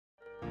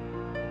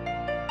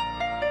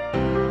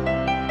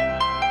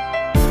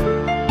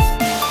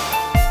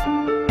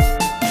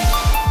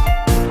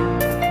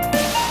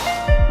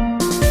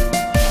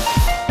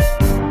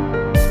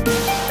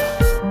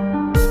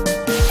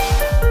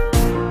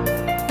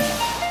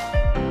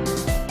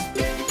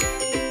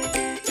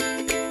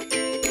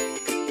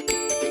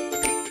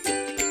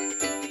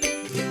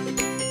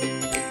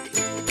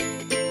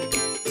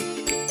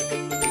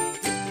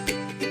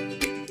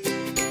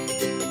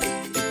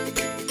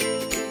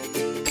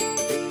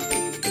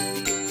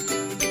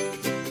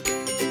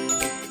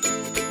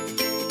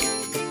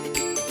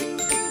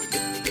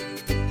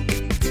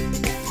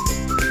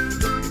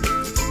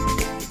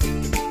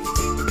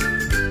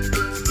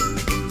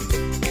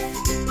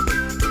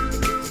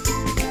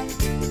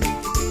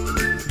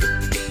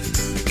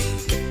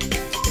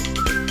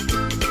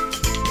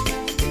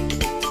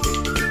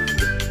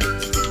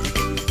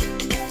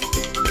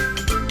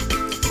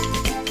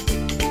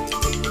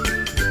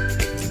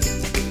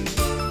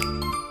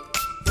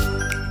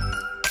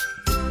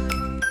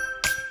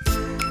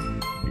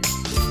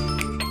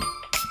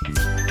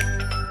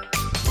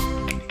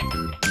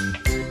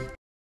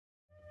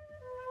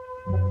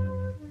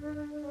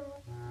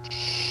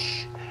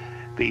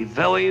Be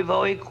very,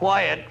 very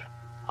quiet.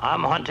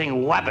 I'm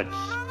hunting rabbits.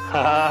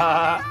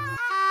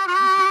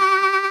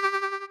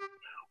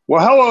 Well,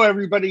 hello,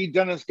 everybody.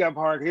 Dennis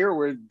Gebhardt here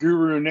with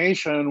Guru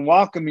Nation,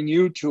 welcoming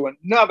you to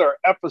another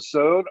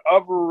episode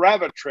of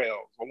Rabbit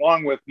Trails,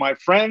 along with my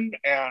friend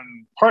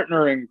and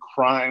partner in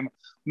crime,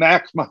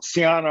 Max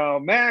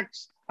Marciano.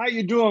 Max, how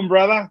you doing,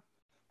 brother?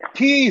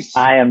 Peace.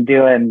 I am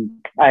doing,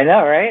 I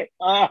know, right?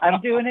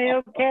 I'm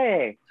doing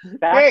okay.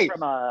 Back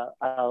from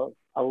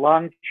a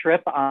long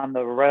trip on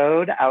the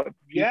road out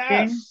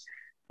teaching.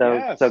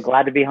 So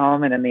glad to be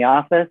home and in the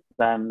office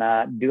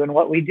and doing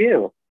what we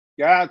do.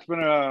 Yeah, it's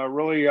been a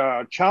really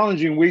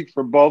challenging week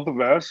for both of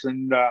us.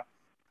 And,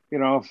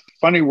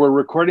 funny, we're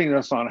recording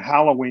this on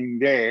Halloween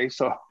Day.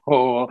 So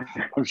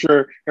I'm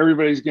sure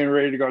everybody's getting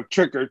ready to go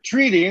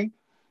trick-or-treating.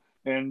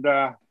 And,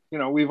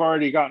 we've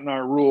already gotten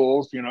our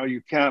rules.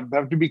 You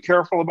have to be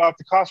careful about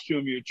the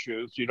costume you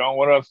choose. You don't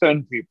want to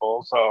offend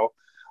people. So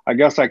I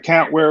guess I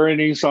can't wear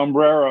any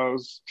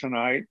sombreros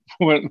tonight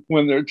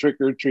when they're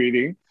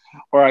trick-or-treating.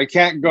 Or I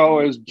can't go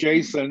as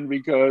Jason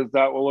because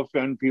that will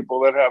offend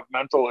people that have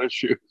mental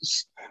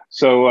issues.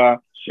 So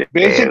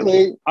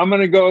basically, I'm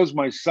going to go as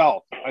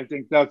myself. I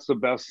think that's the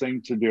best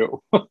thing to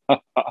do.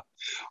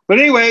 But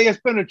anyway, it's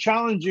been a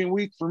challenging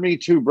week for me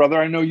too, brother.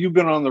 I know you've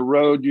been on the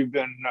road. You've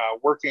been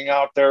working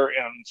out there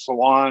in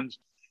salons,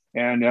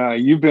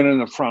 and you've been in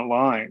the front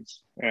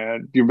lines,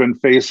 and you've been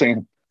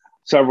facing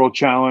several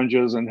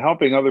challenges and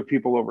helping other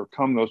people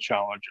overcome those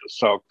challenges.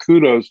 So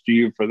kudos to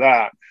you for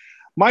that.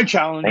 My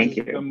challenge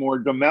has been more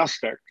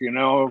domestic,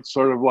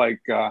 sort of like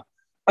I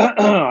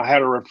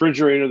had a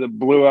refrigerator that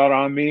blew out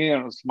on me,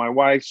 and it's my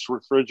wife's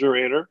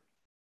refrigerator.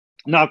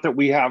 Not that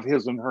we have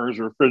his and hers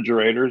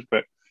refrigerators,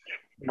 but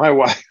my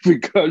wife,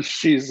 because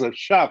she's a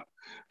chef,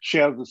 she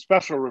has a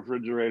special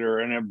refrigerator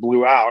and it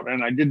blew out,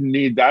 and I didn't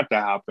need that to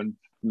happen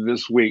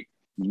this week.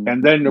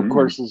 And then, of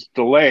course, it's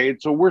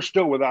delayed. So we're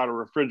still without a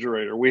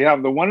refrigerator. We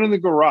have the one in the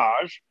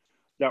garage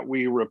that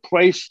we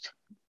replaced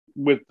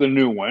with the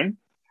new one.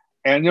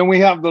 And then we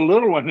have the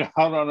little one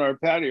out on our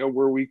patio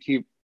where we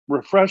keep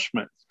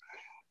refreshments.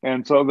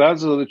 And so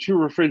those are the two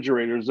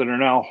refrigerators that are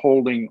now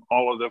holding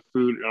all of the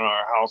food in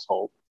our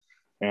household.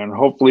 And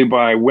hopefully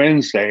by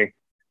Wednesday,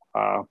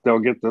 they'll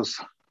get this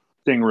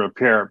thing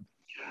repaired.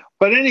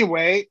 But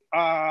anyway,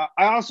 I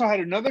also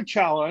had another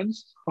challenge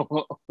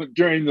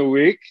during the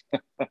week.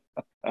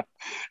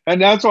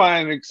 And that's why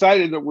I'm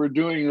excited that we're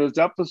doing this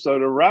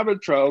episode of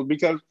Rabbit Trails,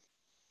 because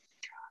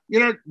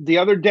the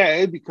other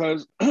day,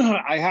 because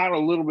I had a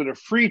little bit of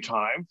free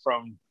time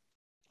from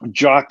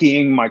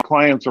jockeying my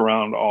clients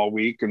around all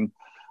week and,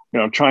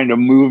 trying to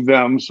move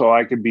them so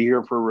I could be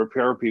here for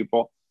repair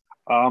people,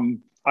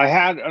 I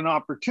had an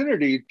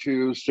opportunity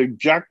to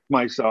subject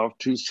myself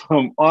to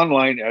some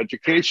online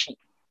education.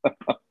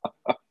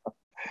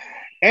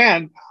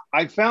 And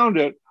I found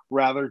it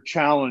rather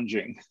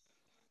challenging.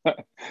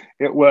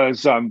 It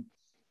was, to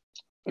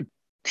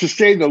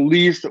say the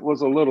least, it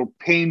was a little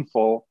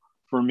painful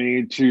for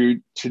me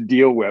to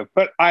deal with,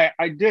 but I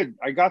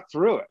got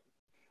through it.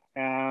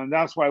 And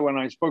that's why when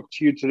I spoke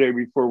to you today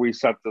before we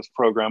set this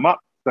program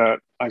up, that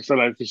I said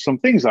there's some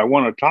things I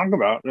want to talk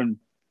about, and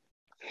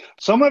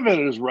some of it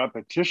is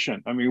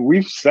repetition. I mean,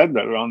 we've said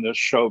that on this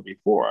show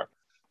before,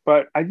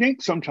 but I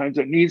think sometimes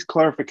it needs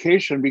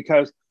clarification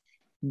because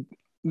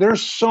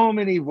there's so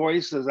many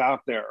voices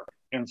out there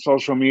in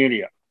social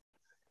media.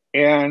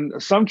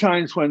 And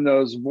sometimes when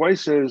those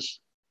voices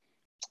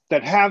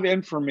that have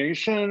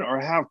information or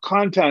have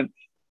content,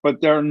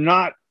 but they're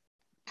not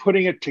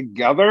putting it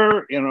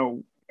together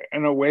in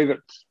a way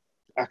that's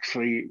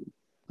actually,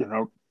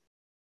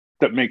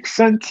 that makes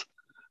sense,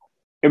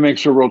 it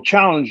makes a real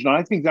challenge. And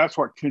I think that's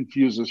what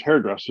confuses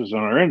hairdressers in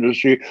our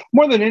industry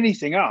more than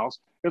anything else.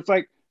 It's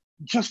like,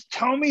 just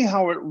tell me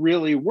how it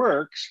really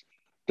works.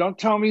 Don't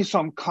tell me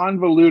some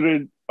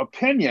convoluted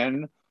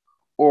opinion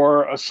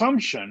or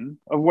assumption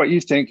of what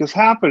you think is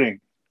happening.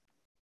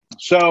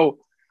 So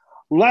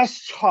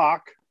let's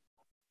talk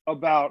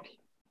about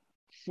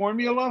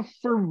formula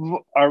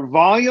for our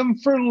volume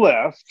for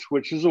lift,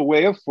 which is a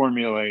way of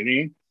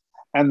formulating,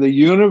 and the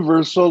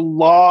universal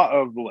law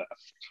of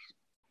lift.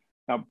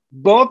 Now,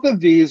 both of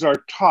these are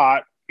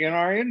taught in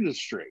our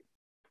industry.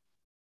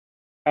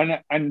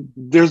 And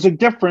there's a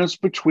difference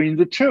between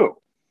the two,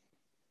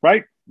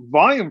 right?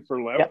 Volume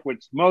for lift,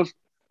 which most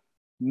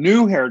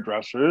new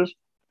hairdressers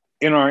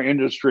in our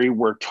industry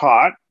were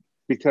taught,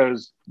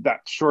 because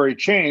that story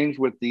changed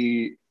with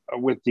the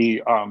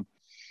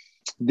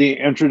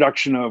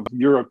introduction of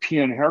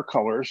European hair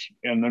colors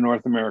in the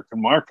North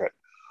American market,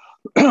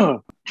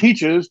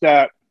 teaches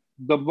that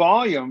the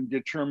volume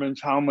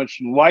determines how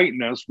much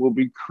lightness will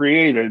be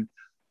created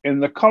in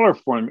the color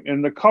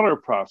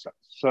process.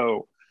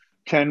 So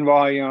 10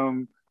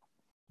 volume,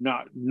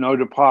 no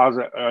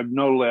deposit,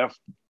 no lift.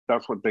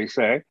 That's what they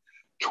say.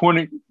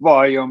 20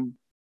 volume,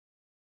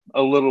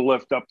 a little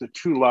lift up to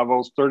 2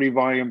 levels, 30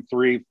 volume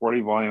 3,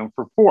 40 volume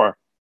for 4.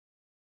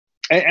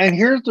 And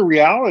here's the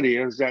reality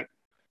is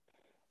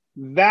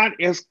that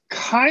is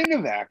kind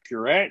of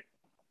accurate,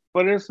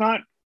 but it's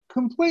not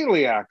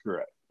completely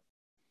accurate.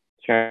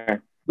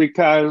 Sure.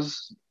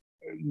 Because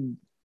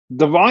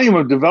the volume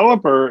of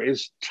developer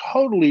is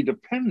totally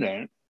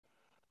dependent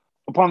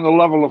upon the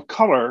level of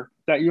color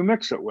that you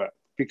mix it with,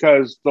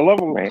 because the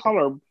level of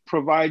color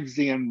provides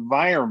the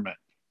environment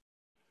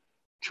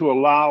to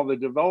allow the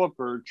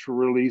developer to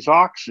release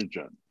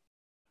oxygen.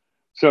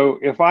 So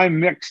if I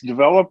mix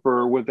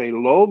developer with a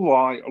low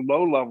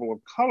level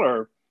of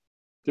color,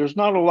 there's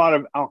not a lot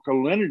of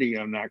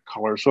alkalinity in that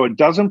color. So it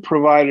doesn't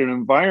provide an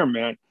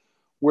environment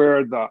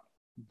where the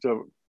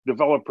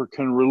developer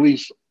can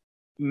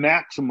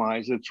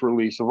maximize its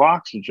release of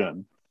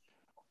oxygen.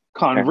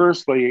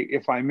 Conversely,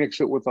 if I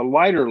mix it with a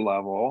lighter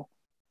level,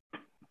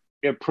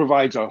 it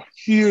provides a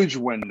huge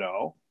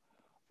window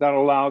that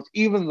allows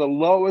even the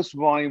lowest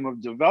volume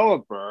of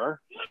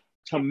developer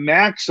to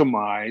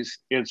maximize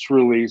its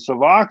release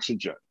of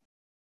oxygen.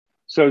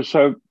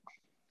 So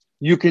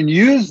you can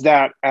use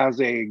that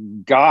as a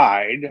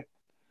guide,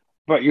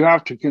 but you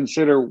have to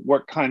consider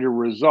what kind of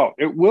result.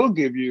 It will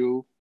give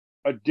you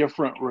a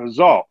different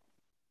result.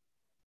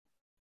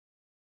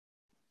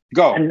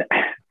 Go. And,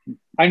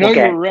 I know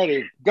you're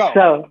ready. Go.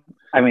 So,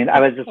 I mean,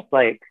 I was just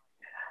like,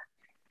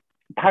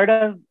 part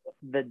of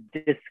the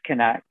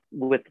disconnect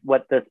with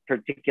what this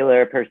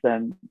particular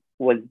person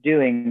was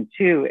doing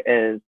too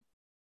is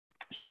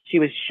she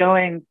was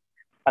showing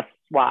a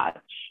swatch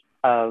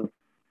of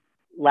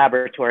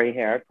laboratory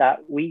hair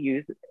that we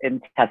use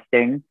in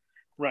testing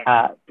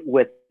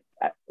with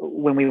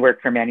when we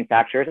work for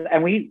manufacturers,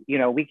 and we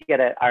get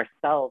it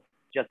ourselves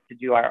just to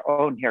do our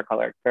own hair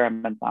color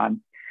experiments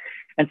on.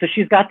 And so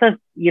she's got this,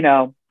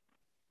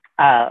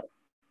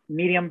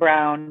 medium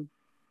brown,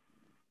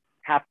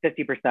 half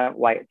 50%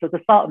 white. So it's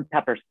a salt and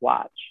pepper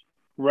swatch.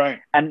 Right.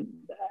 And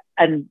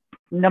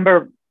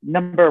number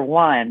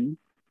one,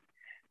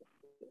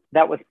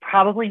 that was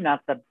probably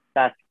not the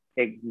best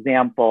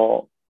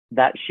example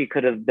that she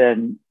could have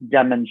been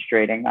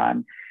demonstrating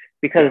on,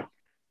 because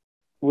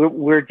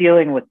we're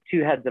dealing with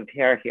two heads of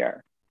hair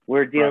here.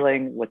 We're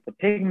dealing with the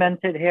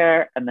pigmented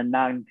hair and the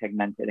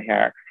non-pigmented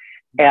hair.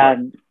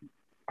 And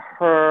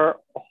her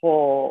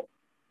whole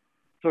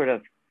sort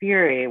of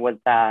theory was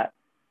that,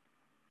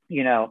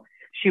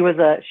 she was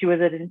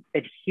an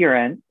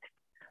adherent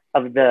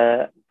of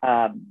the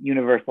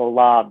universal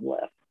law of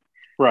lift.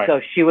 Right.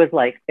 So she was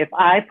like, if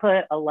I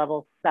put a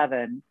level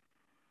 7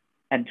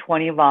 and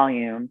 20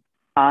 volume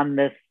on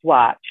this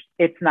swatch,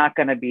 it's not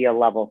going to be a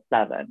level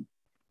 7.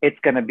 It's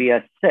going to be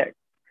a 6.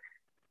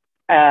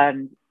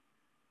 And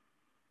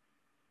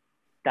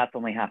that's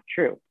only half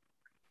true.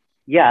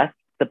 Yes,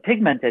 the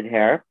pigmented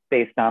hair,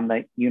 based on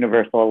the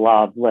universal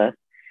law of lift,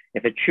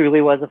 if it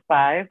truly was a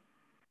 5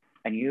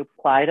 and you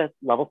applied a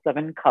level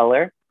 7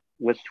 color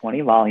with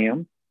 20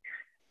 volume,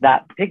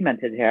 that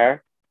pigmented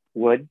hair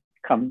would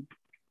come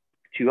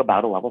to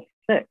about a level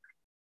 6.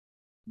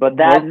 But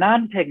that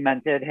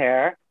non-pigmented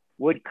hair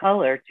would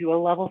color to a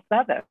level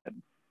 7.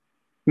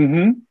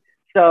 Mm-hmm.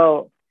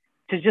 So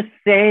to just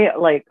say,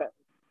 like,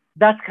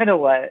 that's kind of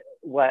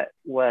what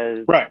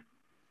was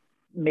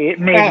made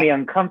me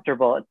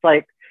uncomfortable. It's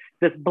like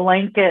this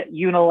blanket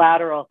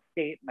unilateral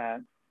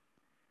statement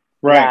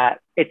that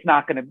it's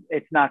not gonna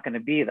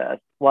be this.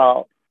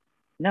 Well,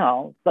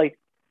 no, like,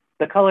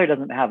 the color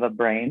doesn't have a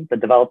brain. The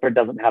developer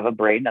doesn't have a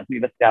brain, as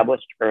we've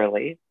established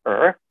earlier.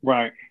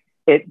 Right.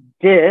 It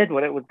did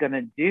what it was going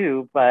to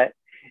do, but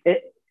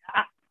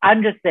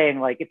I'm just saying,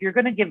 like, if you're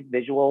going to give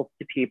visuals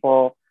to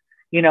people,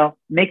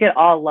 make it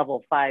all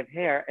level 5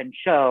 hair and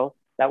show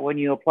that when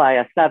you apply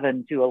a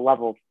 7 to a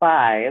level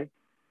 5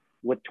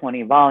 with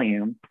 20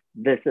 volume,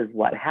 this is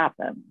what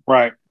happens.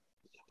 Right.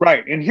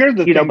 Right. And here's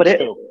the thing,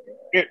 too.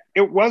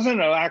 It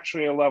wasn't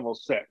actually a level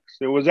 6.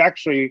 It was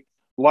actually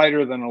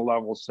lighter than a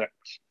level 6.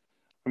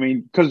 I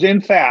mean, because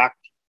in fact,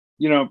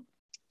 the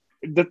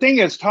thing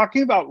is,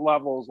 talking about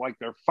levels like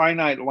they're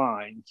finite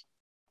lines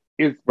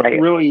is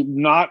really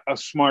not a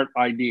smart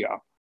idea.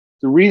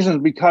 The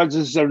reason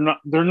because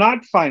they're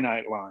not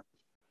finite lines.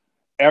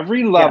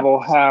 Every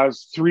level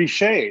has 3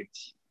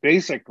 shades,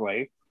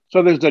 basically.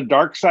 So there's a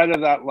dark side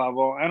of that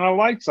level and a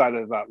light side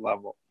of that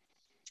level.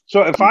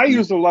 So if I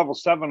use a level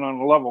 7 on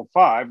a level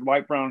 5,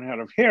 light brown head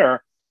of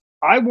hair,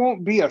 I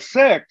won't be a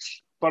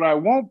 6, but I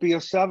won't be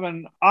a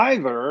 7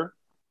 either.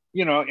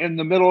 In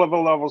the middle of a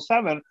level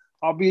 7,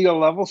 I'll be a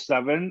level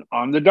 7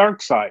 on the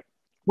dark side,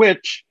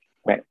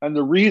 and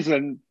the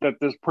reason that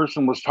this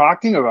person was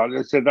talking about,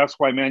 they said that's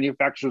why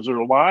manufacturers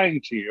are lying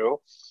to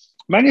you.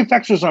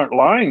 Manufacturers aren't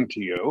lying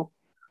to you.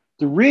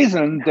 The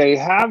reason they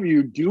have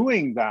you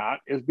doing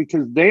that is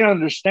because they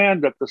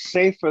understand that the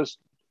safest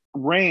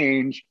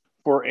range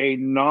for a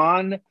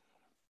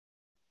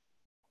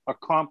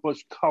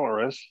non-accomplished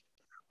colorist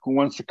who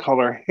wants to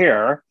color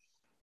hair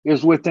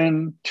is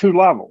within 2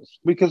 levels,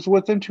 because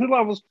within 2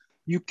 levels,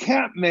 you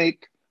can't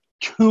make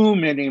too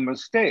many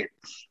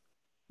mistakes.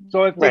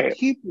 So if they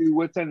keep you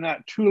within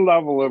that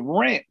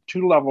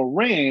 2-level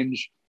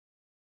range,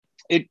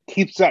 it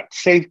keeps that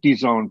safety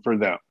zone for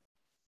them.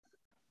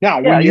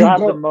 Now, when you have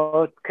the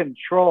most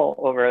control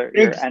over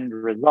your end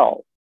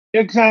result.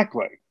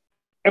 Exactly.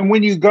 And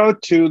when you go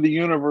to the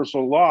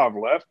universal law of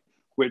lift,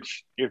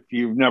 which if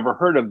you've never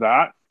heard of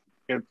that,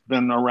 it's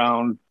been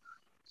around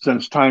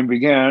since time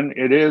began.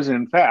 It is,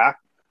 in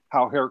fact,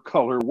 how hair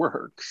color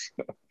works.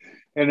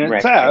 And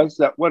it says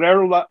that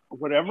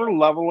whatever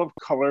level of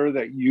color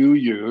that you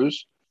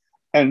use,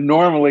 and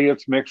normally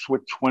it's mixed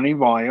with 20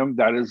 volume,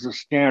 that is the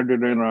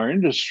standard in our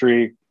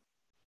industry,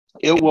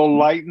 it will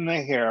lighten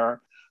the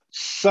hair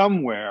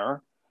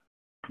somewhere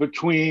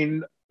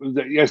between,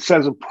 it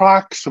says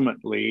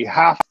approximately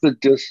half the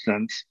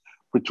distance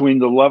between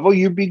the level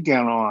you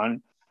begin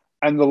on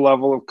and the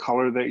level of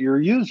color that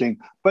you're using.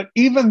 But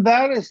even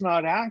that is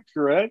not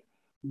accurate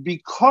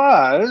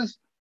because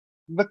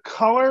the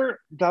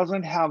color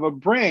doesn't have a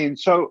brain.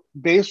 So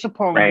based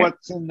upon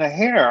what's in the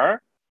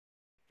hair,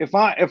 if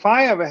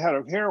I have a head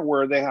of hair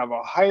where they have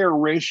a higher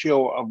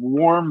ratio of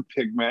warm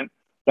pigment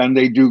than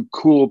they do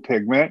cool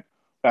pigment,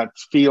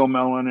 that's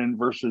pheomelanin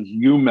versus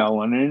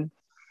eumelanin,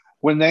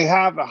 when they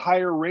have a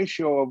higher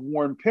ratio of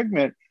warm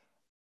pigment,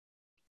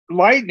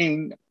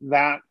 lightening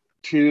that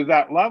to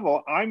that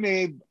level, I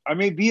may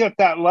be at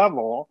that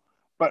level,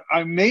 but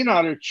I may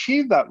not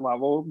achieve that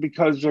level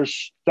because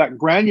there's that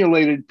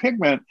granulated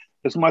pigment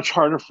is much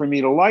harder for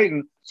me to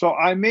lighten. So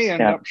I may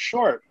end up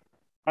short.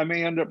 I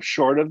may end up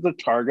short of the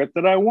target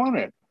that I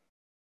wanted.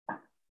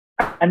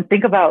 And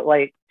think about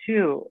what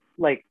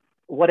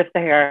if the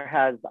hair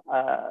has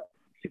a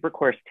super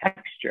coarse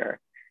texture?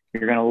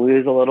 You're going to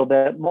lose a little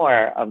bit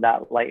more of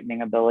that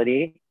lightening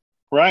ability.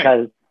 Right.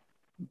 Because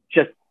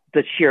just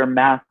the sheer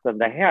mass of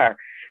the hair.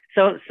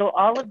 So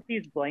all of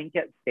these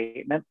blanket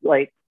statements,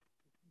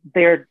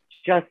 they're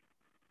just,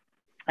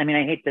 I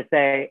hate to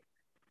say,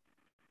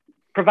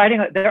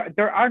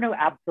 there are no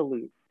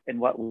absolutes in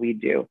what we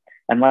do.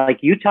 And like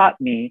you taught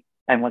me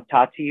and was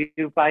taught to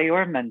you by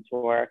your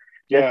mentor,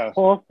 this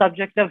whole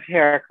subject of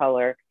hair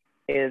color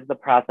is the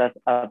process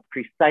of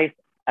precise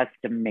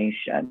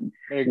estimation.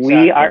 Exactly.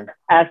 We are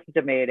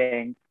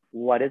estimating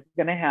what is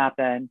going to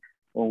happen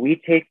when we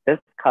take this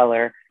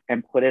color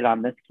and put it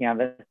on this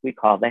canvas we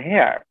call the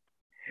hair.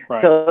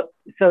 Right.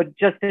 So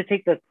just to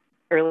take this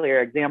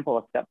earlier example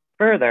a step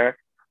further,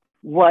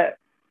 what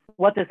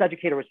this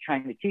educator was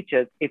trying to teach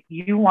is, if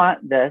you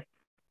want this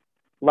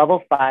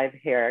level 5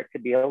 hair to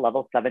be a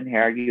level 7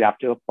 hair, you have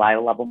to apply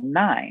a level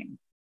 9.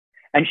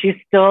 And she's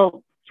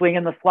still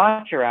swinging the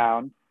swatch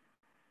around.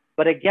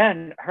 But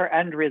again, her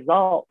end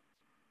result,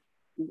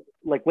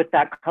 with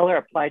that color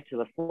applied to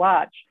the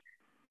swatch,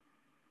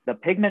 the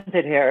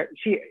pigmented hair,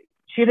 she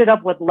ended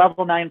up with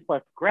level 9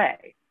 plus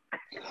gray.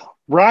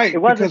 Right.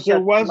 It wasn't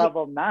just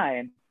level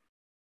 9.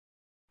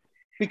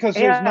 Because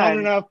there's not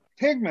enough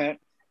pigment.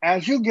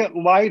 As you get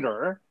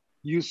lighter,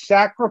 you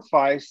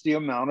sacrifice the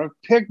amount of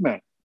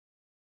pigment.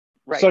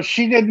 Right. So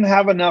she didn't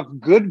have enough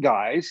good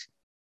guys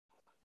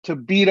to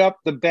beat up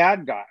the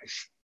bad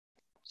guys.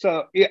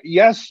 So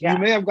yes, you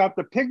may have got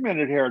the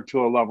pigmented hair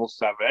to a level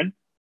 7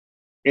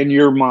 in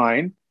your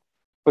mind,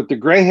 but the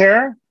gray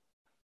hair,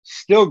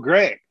 still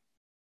gray.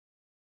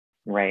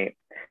 Right.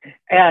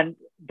 And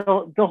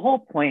the whole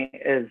point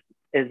is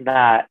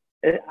that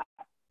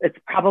it's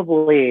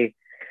probably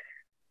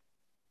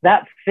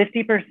that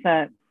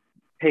 50%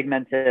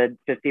 pigmented,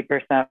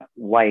 50%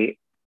 white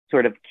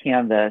sort of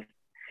canvas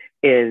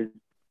is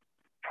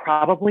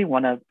probably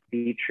one of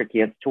the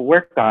trickiest to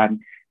work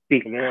on,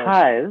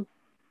 because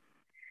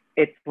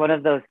it's one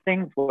of those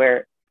things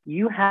where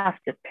you have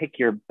to pick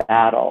your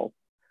battle.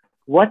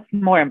 What's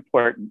more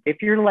important?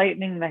 If you're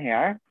lightening the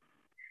hair,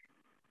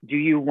 do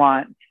you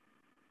want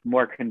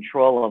more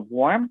control of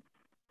warmth,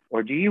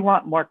 or do you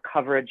want more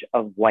coverage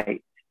of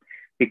white?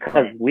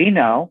 Because we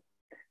know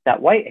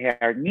that white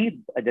hair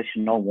needs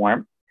additional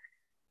warmth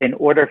in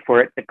order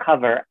for it to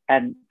cover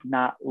and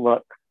not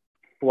look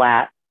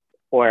flat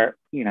or,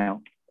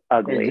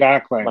 ugly.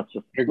 Exactly.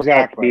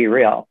 Let's be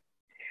real.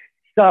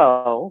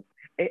 So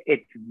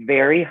it's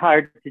very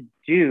hard to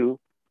do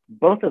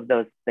both of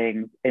those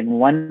things in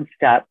one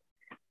step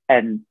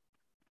and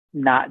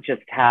not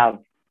just have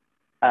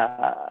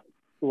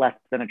less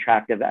than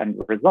attractive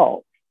end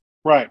results.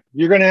 Right.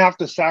 You're going to have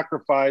to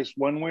sacrifice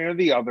one way or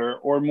the other,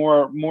 or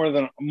more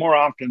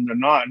often than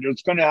not.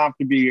 It's going to have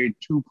to be a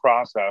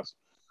 2-process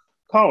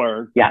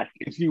color. Yes.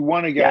 If you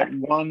want to get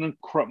one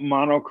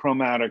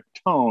monochromatic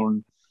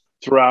tone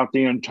throughout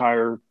the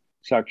entire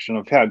section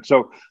of head.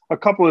 So a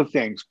couple of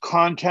things.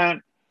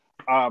 Content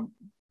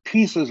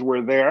pieces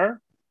were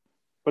there,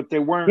 but they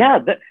weren't.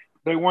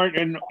 They weren't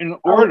in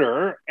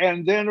order.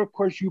 And then, of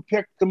course, you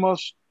picked the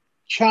most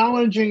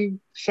challenging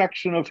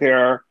section of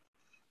hair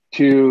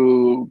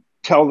to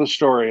tell the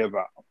story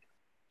about.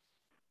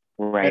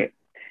 Right.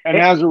 And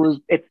as a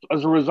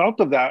result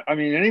of that,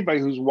 anybody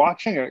who's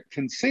watching it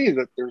can see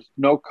that there's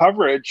no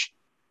coverage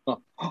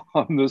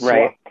on this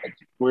slide.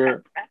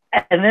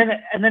 And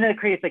then it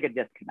creates a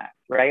disconnect,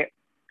 right?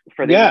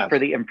 For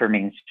the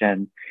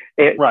information.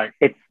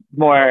 It's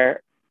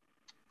more,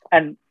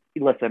 and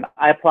listen,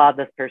 I applaud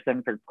this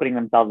person for putting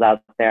themselves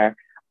out there.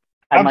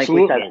 And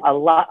Absolutely. like we said,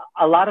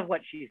 a lot of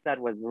what she said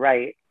was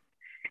right.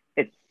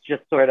 It's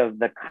just sort of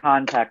the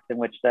context in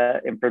which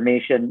the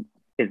information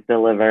is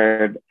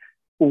delivered.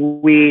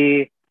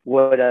 We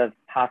would have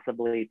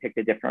possibly picked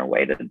a different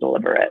way to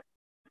deliver it.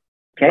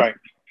 Okay.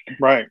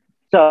 Right.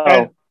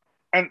 So,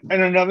 and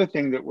another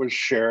thing that was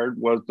shared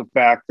was the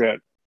fact that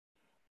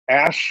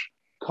ash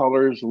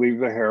colors leave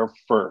the hair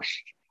first.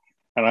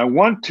 And I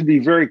want to be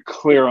very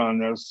clear on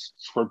this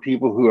for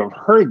people who have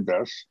heard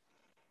this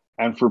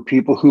and for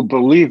people who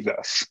believe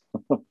this.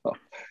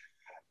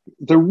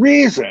 The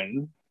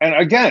reason, and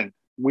again,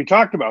 we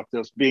talked about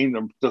this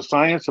being the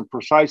science of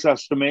precise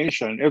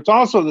estimation. It's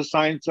also the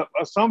science of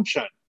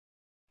assumption.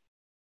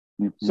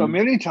 Mm-hmm. So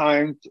many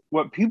times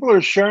what people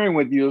are sharing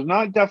with you is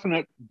not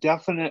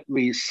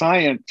definitely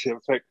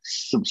scientific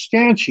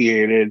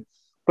substantiated,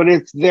 but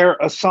it's their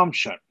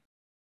assumption.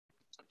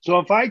 So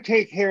if I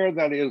take hair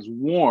that is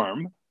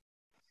warm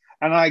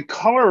and I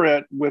color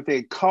it with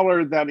a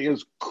color that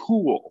is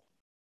cool,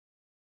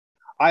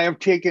 I have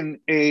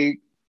taken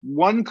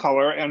one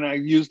color and I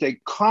used a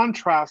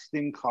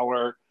contrasting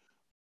color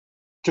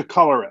to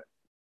color it.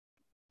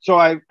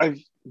 So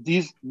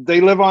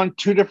they live on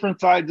two different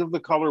sides of the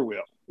color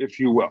wheel, if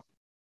you will.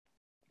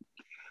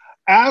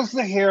 As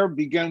the hair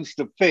begins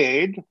to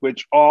fade,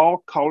 which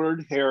all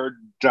colored hair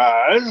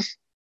does,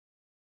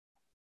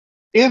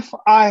 if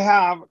I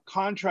have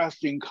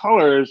contrasting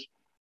colors,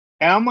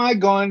 am I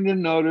going to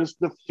notice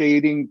the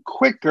fading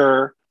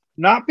quicker?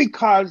 Not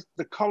because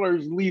the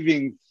color's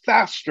leaving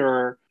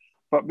faster,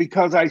 but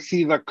because I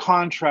see the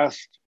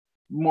contrast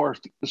more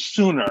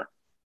sooner.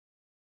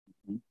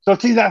 So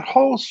see, that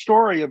whole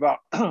story about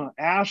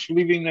ash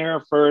leaving the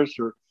hair first,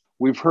 or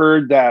we've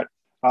heard that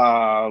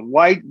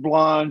light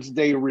blondes,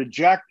 they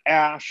reject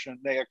ash and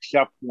they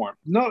accept warmth.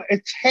 No,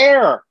 it's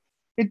hair.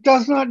 It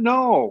does not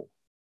know.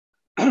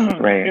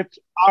 Right. It's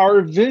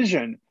our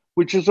vision,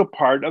 which is a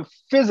part of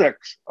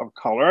physics of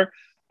color.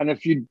 And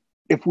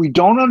if we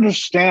don't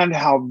understand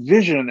how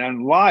vision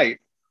and light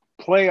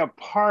play a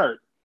part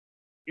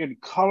in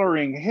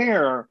coloring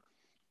hair,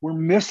 we're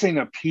missing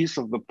a piece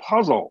of the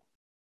puzzle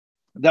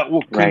that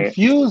will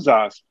confuse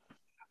us.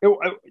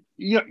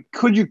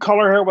 Could you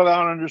color hair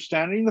without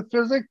understanding the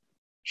physics?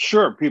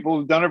 Sure, people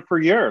have done it for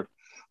years.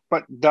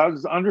 But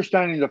does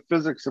understanding the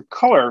physics of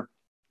color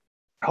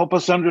help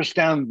us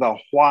understand the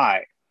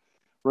why?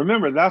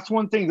 Remember, that's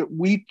one thing that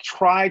we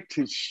try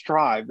to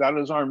strive. That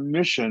is our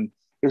mission,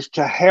 is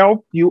to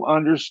help you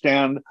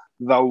understand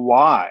the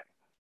why.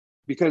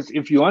 Because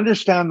if you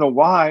understand the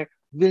why,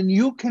 then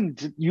you can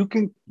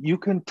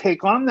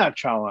take on that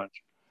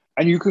challenge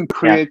and you can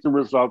create the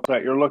results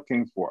that you're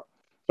looking for.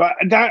 So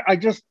that I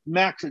just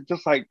max it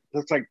just like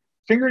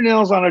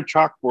fingernails on a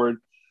chalkboard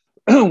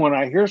when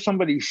I hear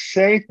somebody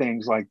say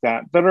things like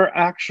that are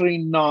actually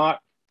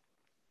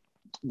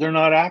they're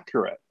not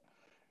accurate.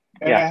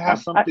 And it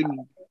has something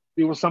to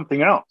do with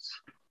something else.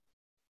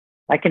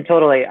 I can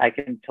totally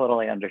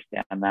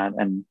understand that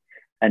and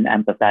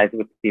empathize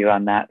with you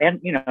on that.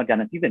 And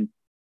Dennis, you've been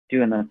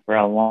doing this for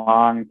a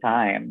long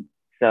time.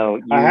 So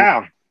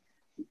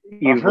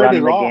you've heard run it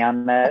the all.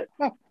 Gamut.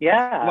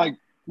 Yeah.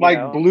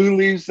 Like blue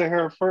leaves the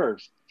hair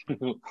first.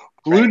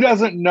 Blue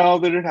doesn't know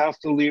that it has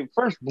to leave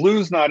first.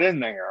 Blue's not in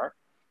the hair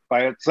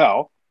by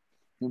itself.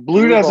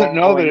 Blue doesn't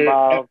know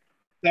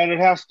that it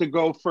has to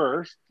go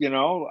first.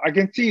 I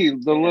can see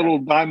the little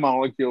dye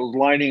molecules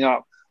lining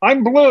up.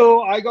 I'm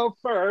blue, I go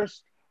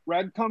first.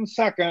 Red comes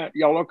second,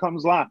 yellow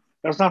comes last.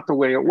 That's not the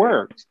way it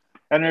works.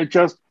 And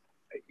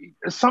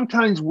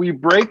sometimes we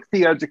break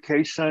the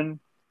education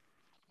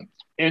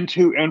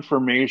into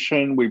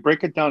information. We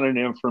break it down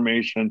into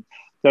information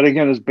that,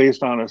 again, is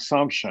based on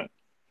assumption.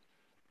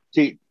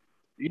 See,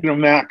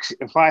 Max,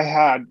 if I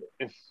had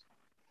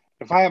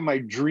my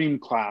dream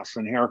class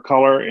in hair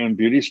color in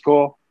beauty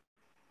school,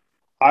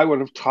 I would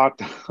have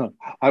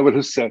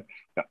said,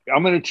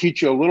 I'm going to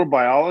teach you a little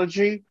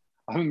biology.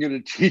 I'm going to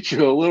teach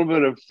you a little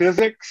bit of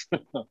physics.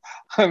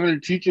 I'm going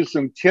to teach you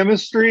some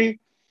chemistry.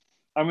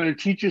 I'm going to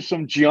teach you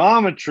some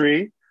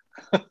geometry.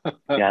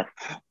 Yes.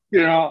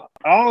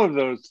 All of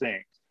those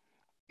things.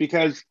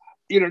 Because,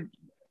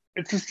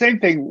 it's the same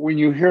thing when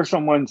you hear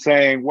someone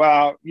saying,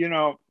 well,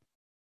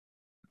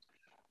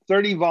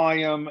 30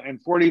 volume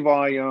and 40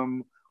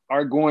 volume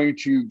are going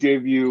to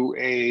give you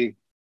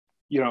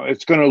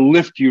it's going to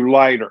lift you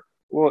lighter.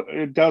 Well,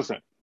 it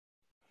doesn't.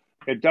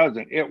 It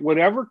doesn't.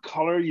 Whatever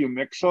color you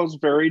mix those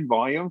varied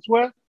volumes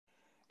with,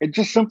 it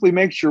just simply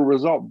makes your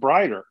result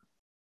brighter.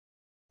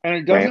 And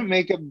it doesn't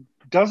make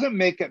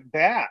it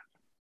bad.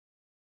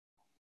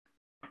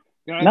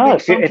 No,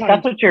 if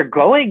that's what you're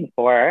going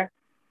for,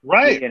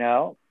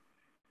 right?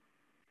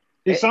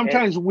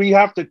 Sometimes we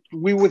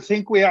would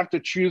think we have to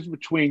choose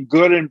between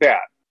good and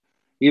bad.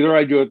 Either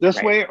I do it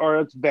this way or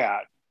it's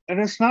bad, and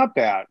it's not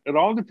bad. It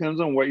all depends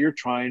on what you're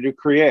trying to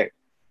create.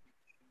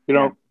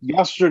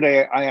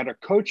 Yesterday I had a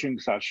coaching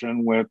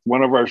session with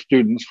one of our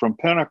students from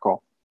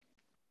Pinnacle.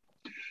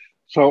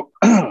 So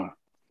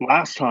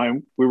last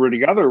time we were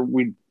together,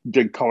 we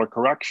did color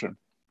correction.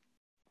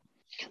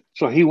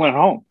 So he went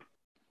home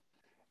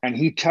and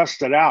he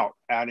tested out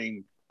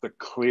adding the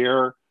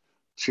clear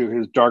to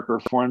his darker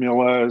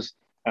formulas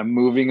and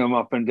moving them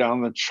up and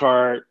down the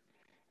chart.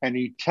 And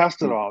he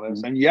tested all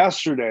this. And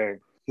yesterday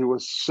he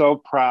was so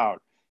proud.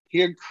 He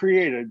had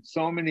created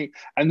so many,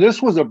 and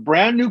this was a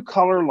brand new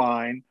color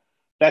line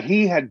that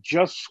he had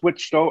just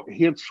switched out.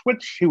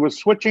 He was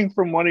switching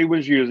from what he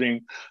was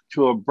using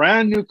to a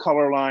brand new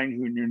color line he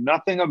knew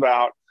nothing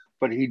about,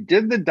 but he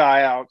did the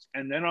dye outs,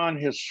 and then on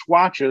his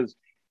swatches,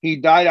 he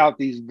dyed out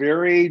these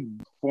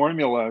varied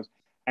formulas,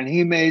 and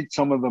he made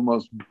some of the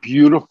most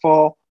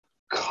beautiful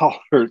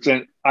colors.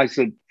 And I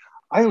said,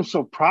 I am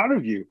so proud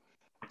of you.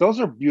 Those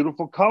are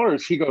beautiful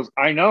colors. He goes,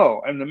 I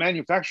know. And the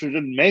manufacturer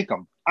didn't make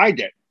them. I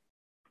did.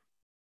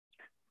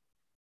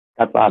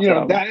 That's awesome. You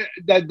know,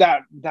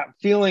 that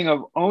feeling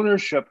of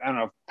ownership and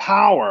of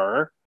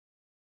power,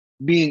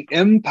 being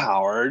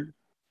empowered,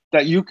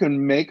 that you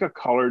can make a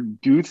color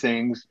do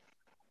things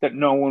that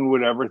no one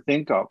would ever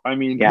think of. I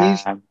mean,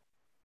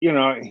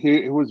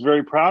 he was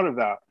very proud of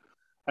that.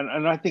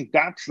 And I think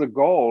that's the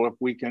goal. If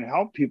we can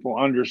help people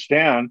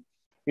understand,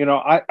 you know,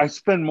 I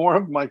spend more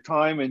of my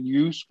time and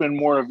you spend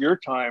more of your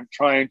time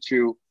trying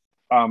to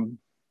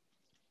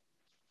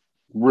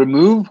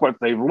remove what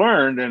they've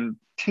learned and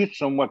teach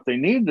them what they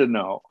need to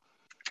know,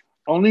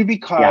 only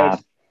because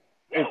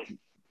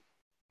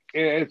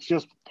it's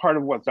just part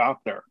of what's out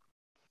there.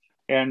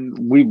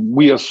 And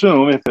we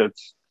assume if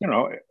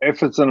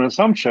it's an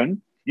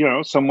assumption, you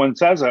know, someone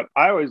says it,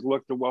 I always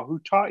look to, well, who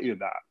taught you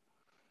that?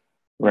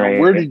 Right.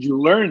 Where did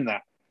you learn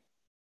that?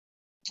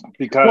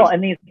 Because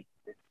and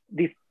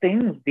these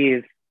things,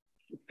 these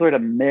sort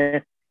of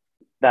myths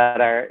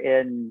that are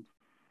in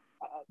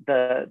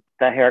the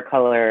hair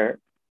color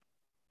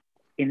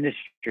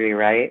industry,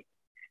 right?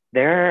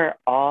 They're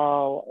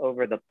all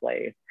over the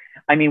place.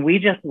 I mean, we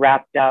just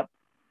wrapped up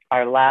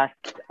our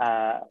last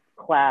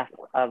class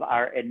of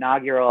our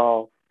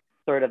inaugural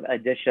sort of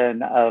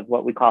edition of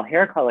what we call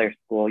Hair Color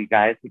School, you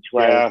guys, which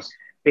was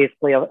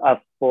basically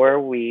a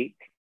 4-week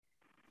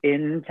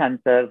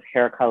intensive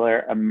hair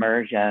color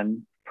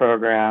immersion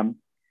program.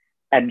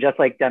 And just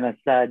like Dennis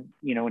said,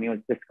 you know, when he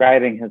was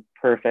describing his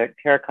perfect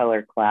hair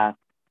color class,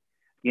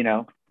 you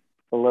know,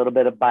 a little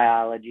bit of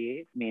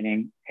biology,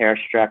 meaning hair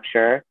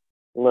structure,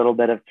 a little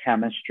bit of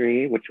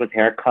chemistry, which was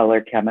hair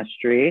color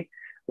chemistry,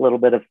 a little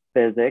bit of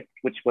physics,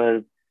 which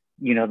was,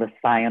 you know, the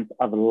science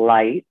of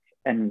light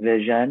and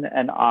vision,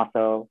 and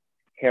also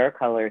hair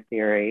color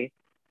theory,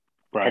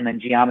 and then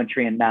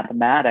geometry and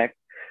mathematics,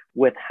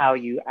 with how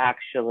you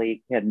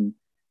actually can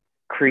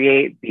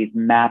create these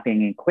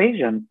mapping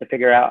equations to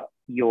figure out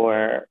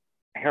your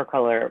hair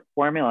color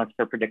formulas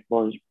for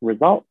predictable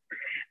results.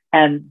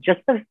 And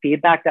just the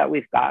feedback that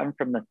we've gotten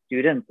from the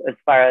students as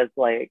far as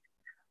like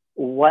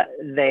what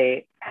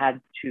they had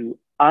to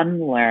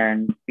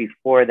unlearn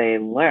before they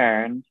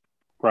learned,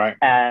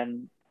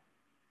 and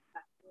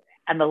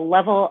the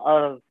level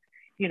of,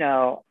 you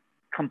know,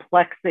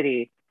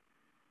 complexity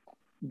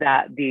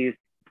that these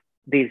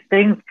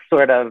things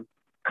sort of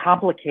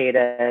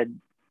complicated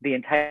the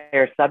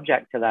entire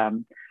subject to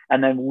them.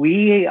 And then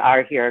we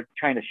are here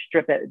trying to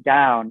strip it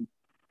down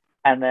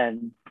and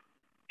then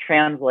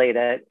translate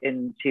it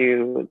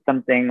into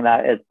something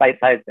that is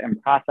bite-sized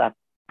and processable,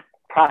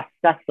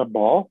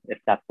 if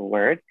that's the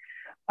word.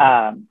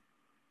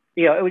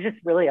 You know, it was just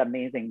really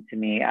amazing to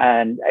me.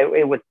 And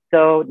it was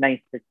so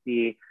nice to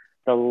see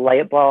the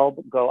light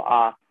bulb go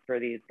off for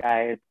these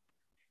guys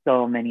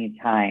so many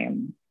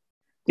times.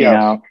 You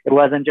know, it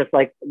wasn't just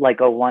like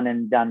a one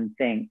and done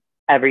thing.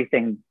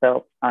 Everything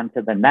built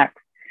onto the next.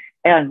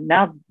 And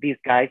now these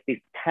guys,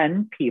 these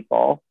 10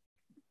 people,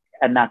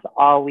 and that's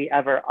all we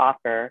ever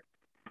offer,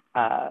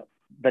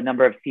 the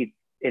number of seats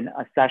in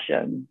a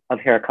session of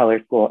Hair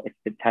Color School is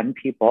to 10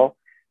 people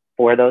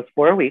for those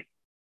 4 weeks.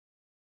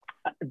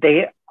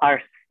 They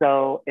are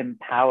so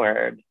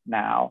empowered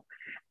now.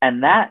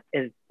 And that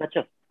is such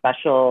a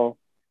special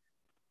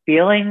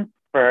feeling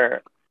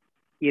for,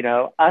 you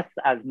know, us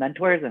as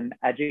mentors and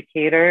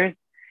educators.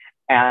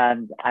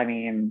 And I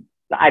mean,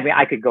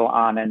 I could go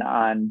on and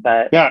on,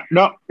 but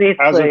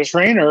as a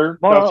trainer,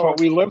 that's what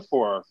we live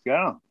for.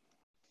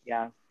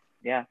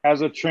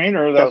 As a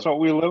trainer, that's what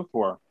we live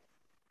for.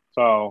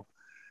 So,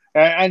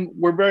 and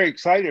we're very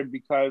excited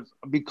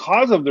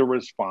because of the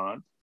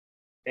response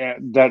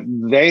that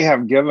they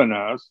have given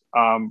us.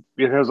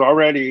 It has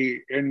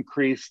already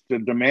increased the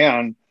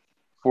demand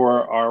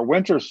for our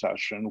winter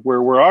session,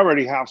 where we're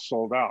already half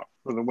sold out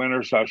for the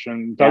winter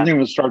session. It doesn't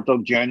even start till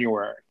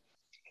January.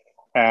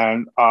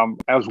 And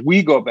as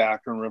we go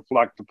back and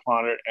reflect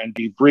upon it and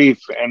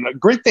debrief, and the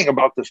great thing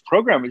about this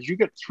program is you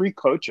get 3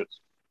 coaches.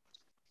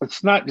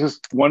 It's not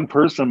just one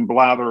person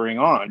blathering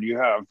on. You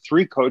have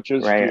 3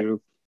 coaches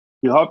to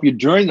help you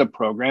during the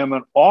program,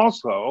 and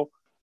also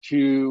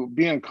to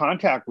be in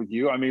contact with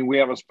you. I mean, we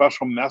have a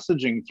special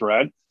messaging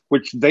thread,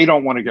 which they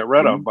don't want to get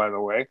rid of, by the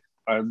way.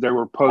 They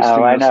were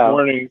posting this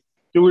morning.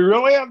 Do we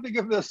really have to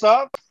give this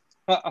up?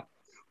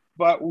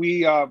 But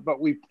we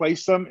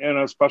place them in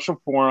a special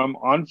forum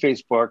on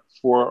Facebook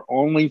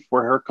only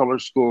for Hair Color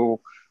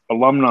School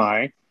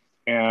alumni.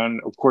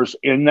 And of course,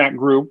 in that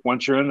group,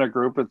 once you're in that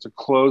group, it's a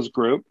closed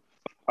group.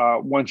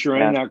 Once you're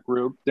in that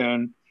group,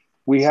 then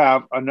we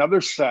have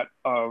another set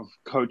of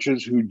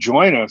coaches who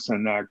join us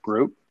in that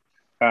group.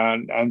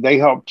 And they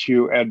help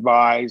to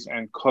advise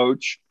and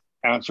coach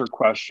answer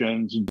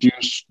questions, do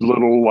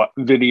little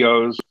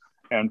videos,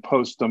 and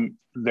post them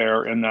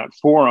there in that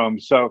forum.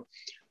 So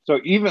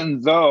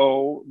even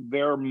though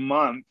their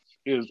month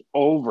is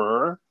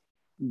over,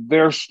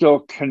 they're still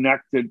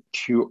connected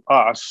to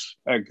us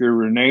at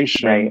Guru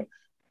Nation, right,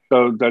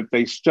 so that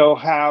they still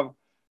have,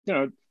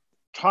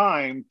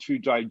 time to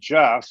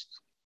digest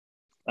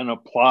and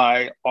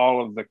apply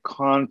all of the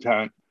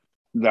content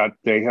that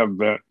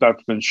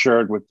that's been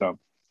shared with them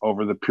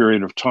over the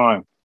period of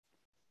time.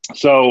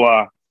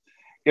 So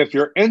if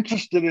you're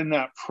interested in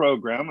that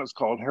program, it's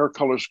called Hair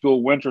Color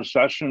School Winter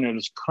Session. It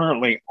is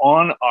currently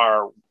on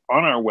our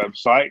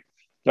website,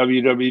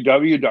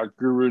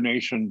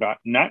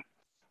 www.gurunation.net.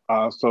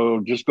 So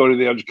just go to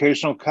the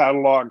educational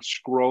catalog,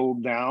 scroll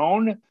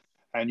down,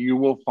 and you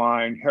will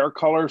find Hair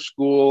Color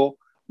School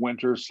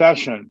Winter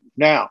Session.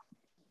 Now,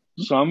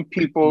 some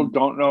people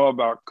don't know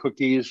about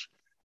cookies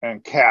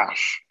and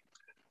cache.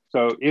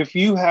 So if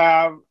you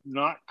have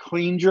not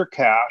cleaned your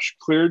cache,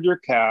 cleared your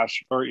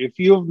cache, or if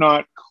you have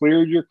not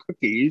cleared your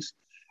cookies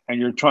and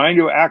you're trying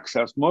to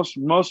access, most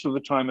of the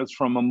time it's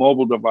from a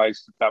mobile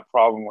device that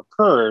problem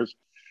occurs.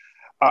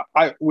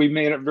 We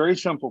made it very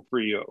simple for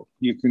you.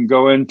 You can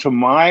go into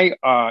my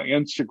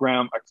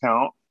Instagram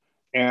account,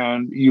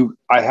 and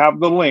I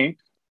have the link,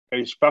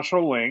 a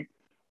special link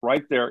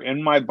right there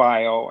in my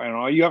bio. And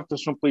all you have to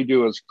simply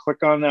do is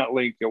click on that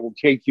link. It will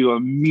take you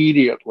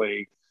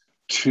immediately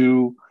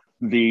to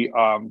the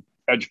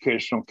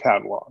educational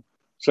catalog.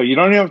 So you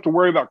don't have to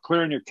worry about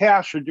clearing your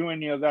cache or doing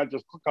any of that.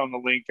 Just click on the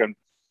link and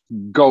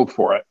go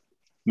for it.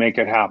 Make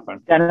it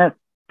happen. Dennis,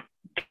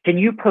 can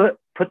you put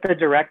the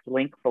direct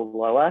link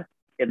below us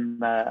in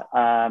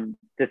the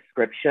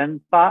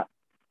description spot?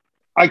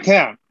 I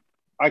can.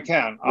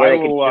 Where I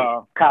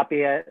will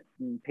copy it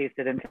and paste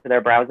it into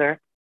their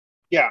browser.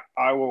 Yeah,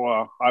 I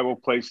will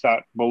place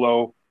that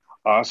below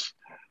us.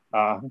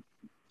 It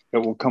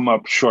will come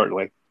up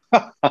shortly.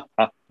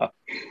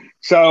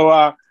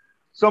 So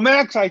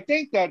Max, I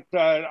think that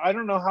I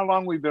don't know how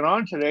long we've been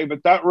on today,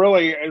 but that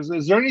really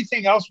is there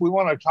anything else we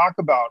want to talk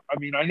about? I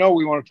mean, I know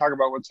we want to talk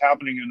about what's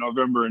happening in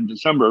November and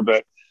December,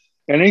 but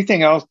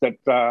anything else that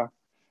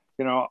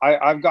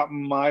I've got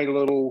my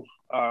little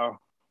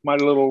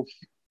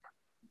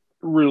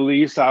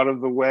release out of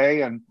the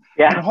way, and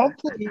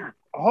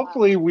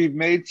hopefully we've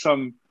made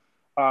some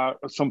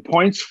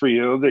points for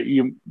you that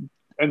you,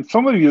 and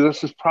some of you,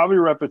 this is probably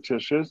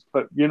repetitious,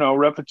 but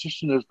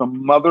repetition is the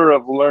mother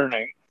of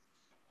learning.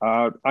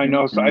 I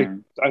know. So I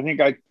think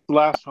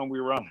last time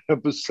we were on an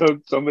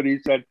episode, somebody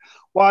said,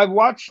 well, I've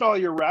watched all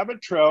your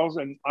rabbit trails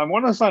and I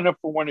want to sign up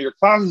for one of your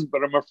classes,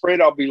 but I'm afraid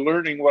I'll be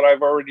learning what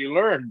I've already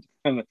learned.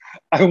 And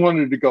I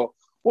wanted to go,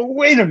 well,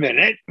 wait a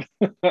minute.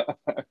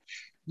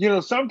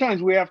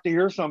 Sometimes we have to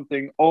hear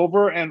something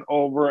over and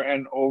over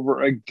and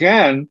over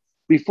again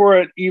before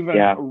it even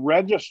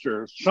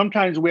registers.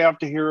 Sometimes we have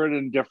to hear it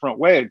in different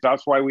ways.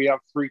 That's why we have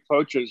 3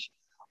 coaches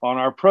on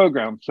our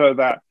program, so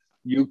that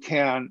you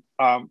can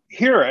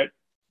hear it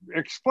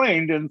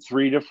explained in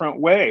 3 different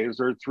ways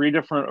or 3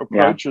 different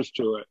approaches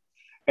to it.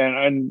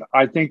 And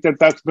I think that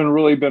that's been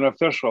really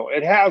beneficial.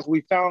 It has.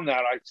 We found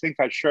that. I think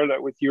I shared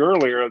that with you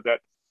earlier, that,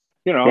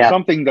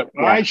 something that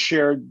I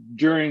shared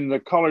during the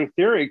color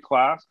theory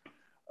class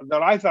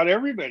that I thought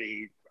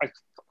everybody,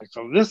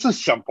 so this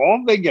is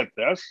simple, they get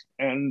this.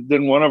 And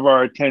then one of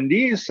our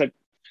attendees said,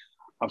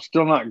 I'm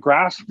still not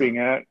grasping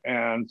it.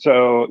 And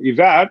so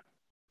Yvette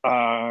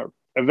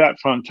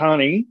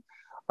Fontani,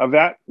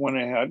 Yvette went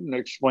ahead and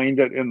explained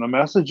it in the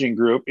messaging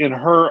group in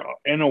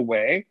a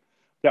way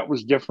that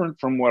was different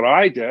from what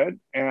I did.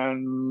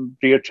 And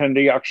the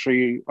attendee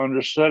actually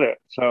understood it.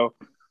 So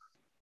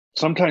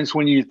sometimes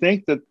when you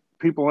think that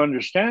people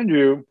understand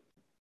you,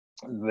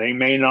 they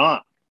may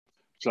not.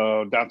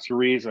 So that's the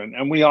reason.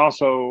 And we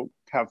also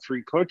have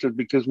 3 coaches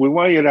because we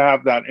want you to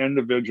have that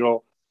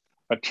individual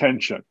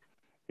attention.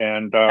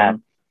 And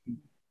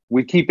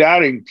we keep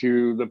adding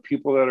to the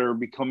people that are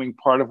becoming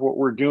part of what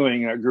we're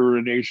doing at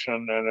Guru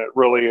Nation. And it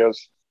really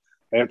is,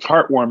 it's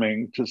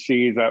heartwarming to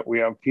see that we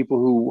have people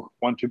who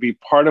want to be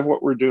part of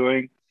what we're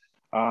doing,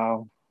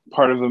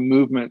 part of the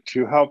movement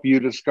to help you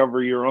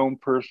discover your own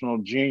personal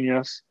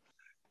genius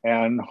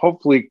and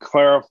hopefully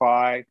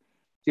clarify,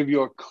 give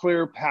you a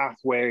clear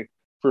pathway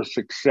for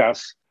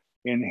success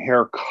in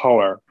hair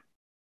color.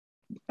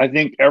 I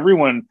think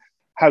everyone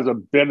has a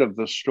bit of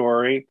the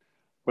story,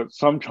 but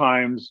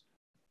sometimes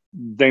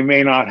they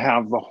may not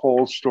have the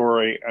whole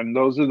story. And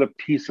those are the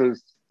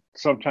pieces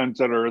sometimes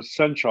that are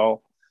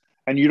essential.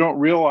 And you don't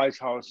realize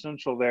how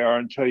essential they are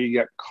until you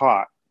get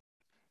caught.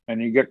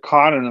 And you get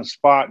caught in a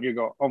spot and you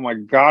go, oh my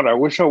God, I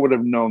wish I would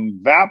have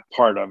known that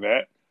part of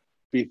it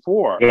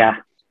before. Yeah.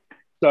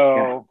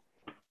 So,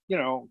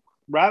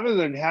 rather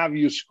than have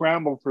you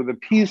scramble for the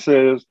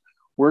pieces,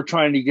 we're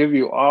trying to give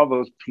you all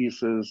those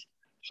pieces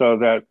so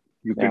that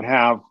you can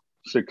have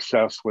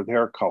success with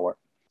hair color.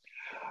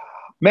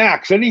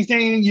 Max,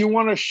 anything you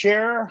want to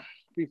share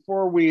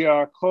before we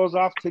close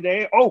off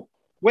today? Oh,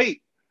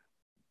 wait,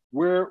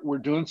 we're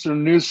doing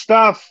some new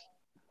stuff,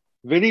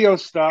 video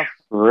stuff.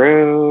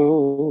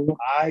 True.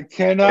 I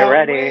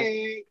cannot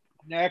wait.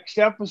 next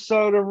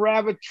episode of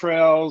Rabbit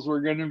Trails,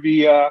 we're going to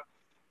be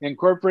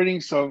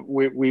incorporating some.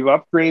 We've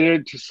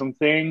upgraded to some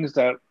things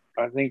that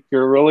I think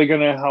are really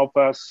going to help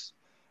us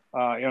in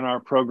our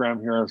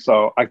program here.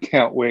 So I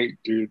can't wait,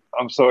 dude.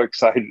 I'm so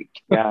excited.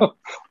 Yeah.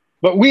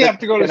 But we have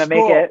to go to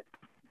school. Make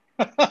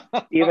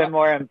it even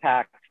more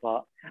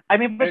impactful. I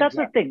mean, but that's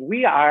the thing.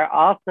 We are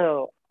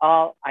also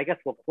I guess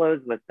we'll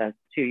close with this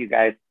too, you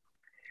guys.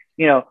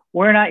 You know,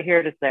 we're not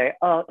here to say,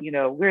 oh, you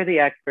know, we're the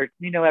experts.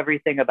 We know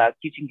everything about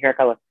teaching hair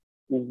color.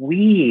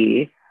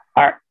 We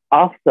are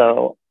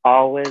also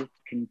always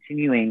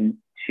continuing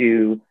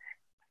to,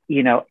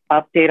 you know,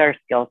 update our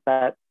skill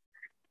sets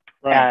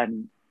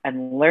and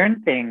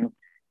learn things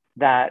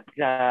that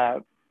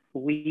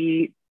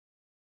we,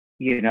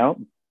 you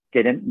know,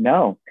 didn't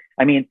know.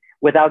 I mean,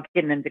 without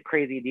getting into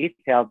crazy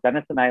details,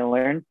 Dennis and I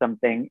learned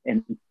something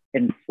in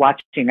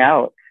swatching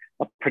out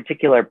a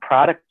particular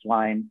product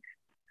line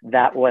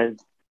that was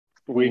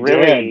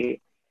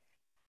really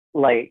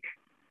like,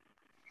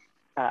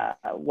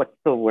 what's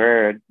the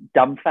word?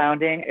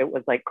 Dumbfounding. It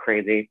was like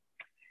crazy.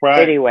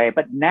 Right. Anyway,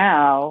 but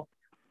now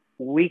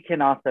we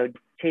can also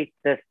take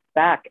this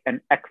back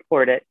and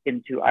export it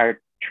into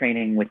our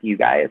training with you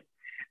guys.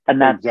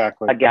 And that's,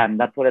 again,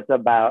 that's what it's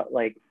about.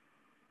 Like,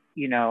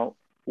 you know,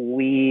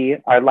 we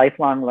are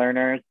lifelong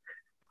learners.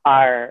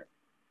 Our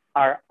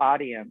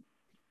audience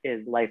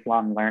is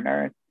lifelong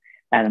learners.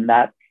 And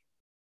that's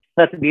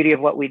the beauty of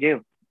what we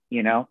do,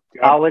 you know,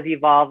 always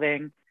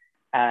evolving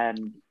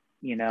and,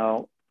 you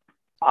know,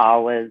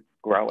 always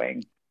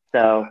growing.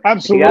 So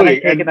absolutely. If you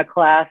haven't taken a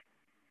class,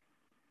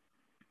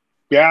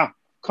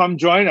 come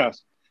join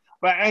us.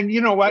 But and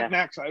you know what,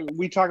 Max,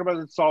 we talk about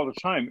this all the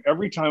time.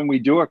 Every time we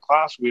do a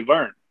class, we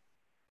learn.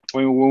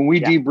 When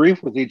we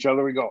debrief with each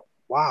other, we go,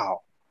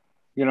 wow,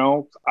 you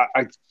know,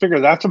 I figure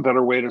that's a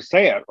better way to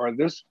say it, or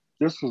this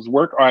was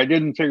work, or I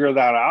didn't figure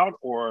that out,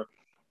 or,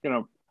 you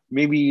know,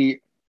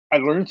 maybe I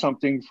learned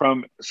something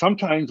from.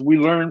 Sometimes we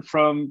learn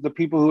from the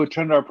people who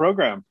attend our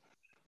program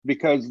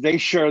because they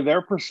share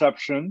their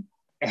perception,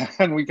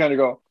 and we kind of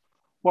go,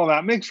 well,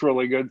 that makes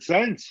really good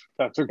sense.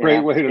 That's a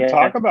great way to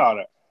talk about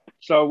it.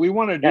 So we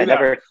want to do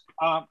that.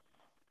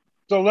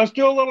 So let's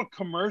do a little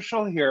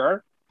commercial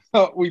here.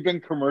 We've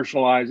been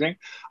commercializing.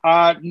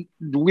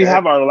 We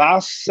have our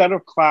last set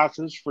of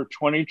classes for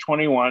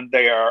 2021.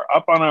 They are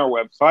up on our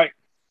website,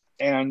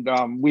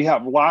 and we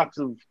have lots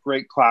of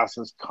great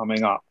classes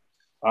coming up.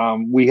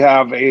 We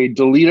have a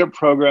Delete It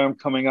program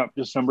coming up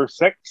December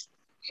 6th.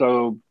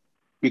 So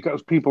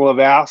because people have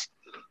asked,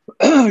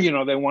 you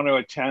know, they want to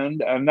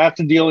attend, and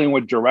that's dealing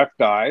with direct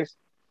dyes.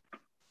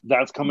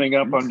 That's coming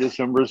up on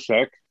December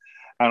 6th.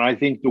 And I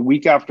think the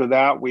week after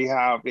that, we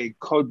have a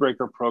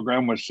Codebreaker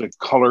program, which is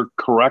a color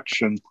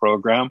correction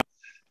program.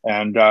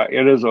 And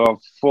it is a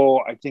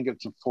full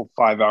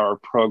 5-hour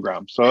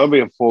program. So it'll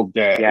be a full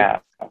day. Yeah.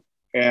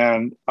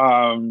 And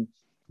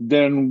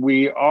then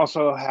we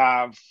also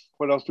have,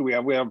 what else do we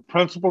have? We have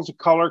Principles of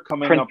Color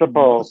coming up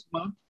this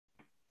month.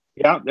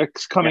 Yeah,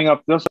 it's coming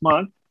up this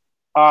month.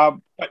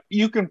 But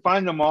you can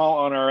find them all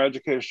on our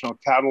educational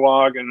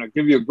catalog, and it'll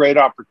give you a great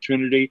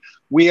opportunity.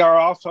 We are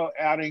also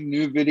adding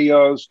new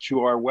videos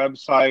to our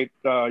website.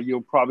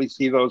 You'll probably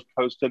see those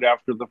posted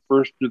after the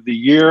first of the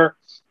year.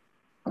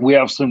 We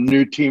have some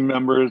new team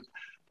members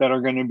that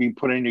are going to be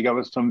putting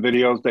together some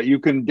videos that you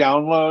can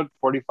download,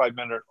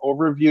 45-minute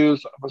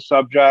overviews of a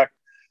subject.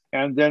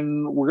 And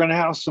then we're going to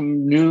have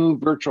some new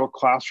virtual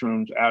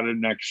classrooms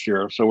added next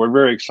year. So we're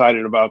very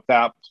excited about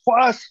that.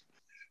 Plus,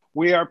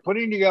 we are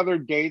putting together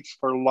dates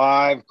for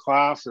live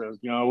classes.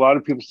 You know, a lot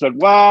of people said,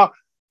 well,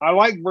 I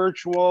like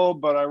virtual,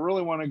 but I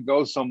really want to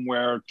go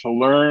somewhere to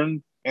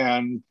learn.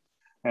 And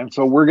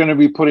so we're going to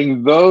be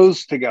putting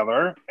those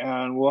together,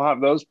 and we'll have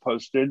those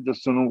posted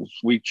as soon as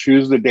we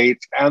choose the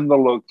dates and the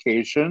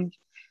locations.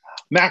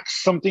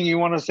 Max, something you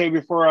want to say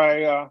before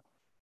I...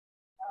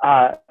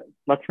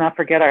 let's not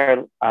forget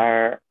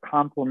our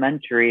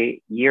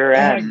complimentary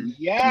year-end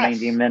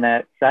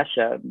 90-minute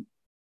session.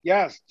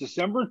 Yes,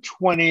 December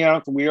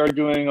 20th, we are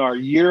doing our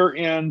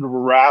year-end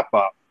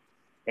wrap-up.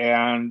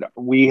 And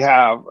we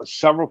have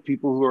several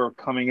people who are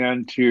coming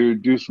in to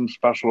do some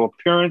special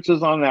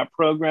appearances on that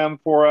program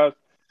for us.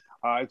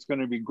 It's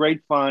going to be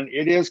great fun.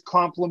 It is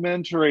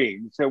complimentary.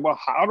 You say, well,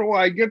 how do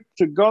I get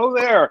to go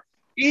there?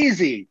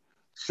 Easy.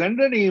 Send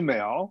an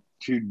email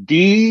to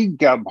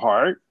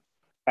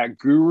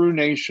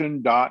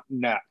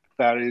dgebhardt@gurunation.net.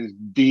 That is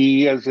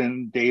D as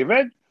in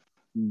David,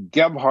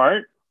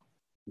 Gebhardt,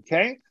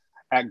 okay,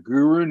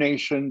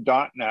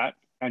 @gurunation.net,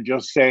 and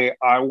just say,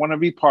 I want to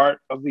be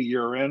part of the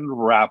year-end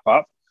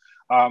wrap-up.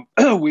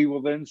 We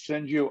will then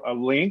send you a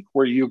link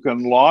where you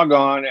can log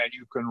on and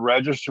you can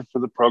register for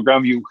the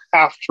program. You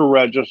have to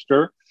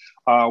register.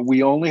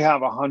 We only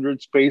have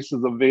 100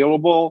 spaces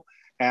available,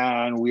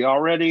 and we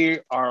already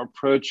are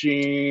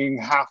approaching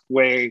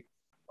halfway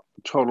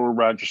total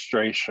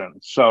registration.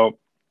 So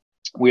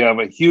we have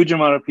a huge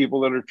amount of people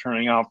that are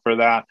turning out for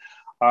that.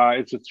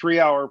 It's a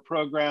 3-hour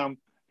program.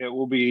 It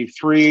will be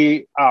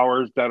 3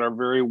 hours that are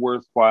very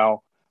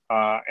worthwhile,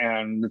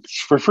 and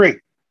it's for free.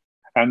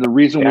 And the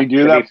reason we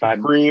do that for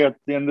free at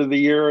the end of the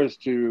year is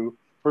to,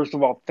 first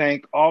of all,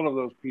 thank all of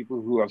those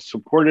people who have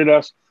supported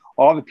us,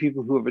 all the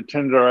people who have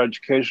attended our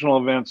educational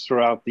events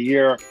throughout the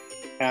year,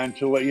 and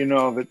to let you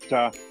know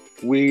that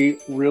we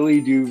really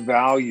do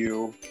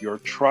value your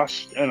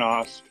trust in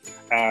us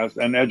as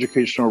an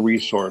educational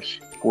resource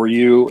for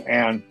you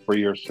and for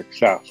your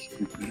success.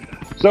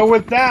 So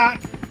with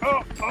that,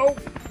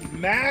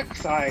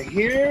 Max, I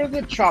hear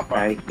the chopper.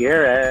 I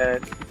hear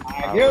it.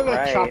 I hear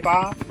the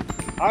chopper.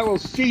 I will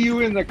see you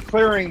in the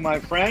clearing, my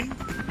friend.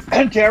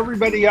 And to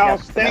everybody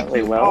else, thank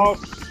you all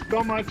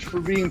so much for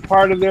being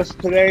part of this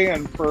today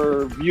and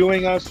for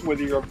viewing us,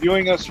 whether you're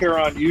viewing us here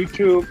on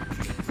YouTube.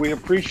 We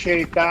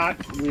appreciate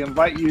that. We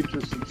invite you to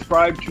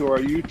subscribe to our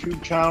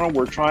YouTube channel.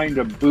 We're trying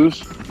to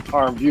boost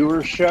our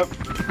viewership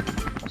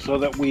so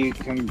that we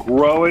can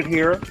grow it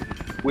here.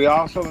 We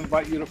also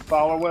invite you to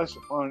follow us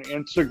on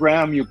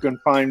Instagram. You can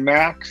find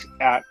Max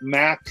at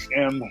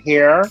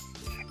MaxMHair.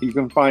 You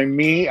can find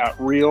me at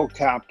Real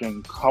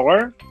Captain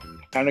Color.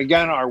 And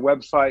again, our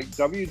website,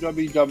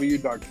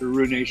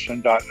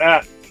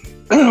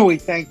 www.gurunation.net. We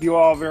thank you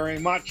all very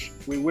much.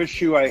 We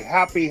wish you a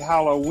happy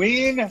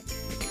Halloween.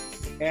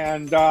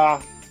 And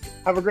have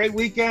a great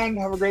weekend.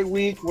 Have a great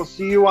week. We'll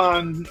see you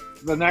on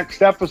the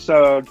next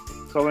episode.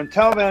 So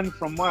until then,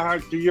 from my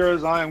heart to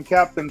yours, I am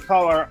Captain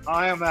Color.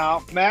 I am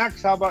out.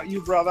 Max, how about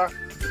you, brother?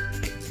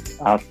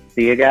 I'll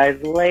see you guys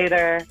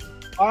later.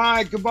 All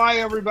right. Goodbye,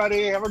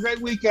 everybody. Have a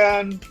great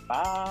weekend.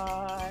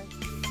 Bye.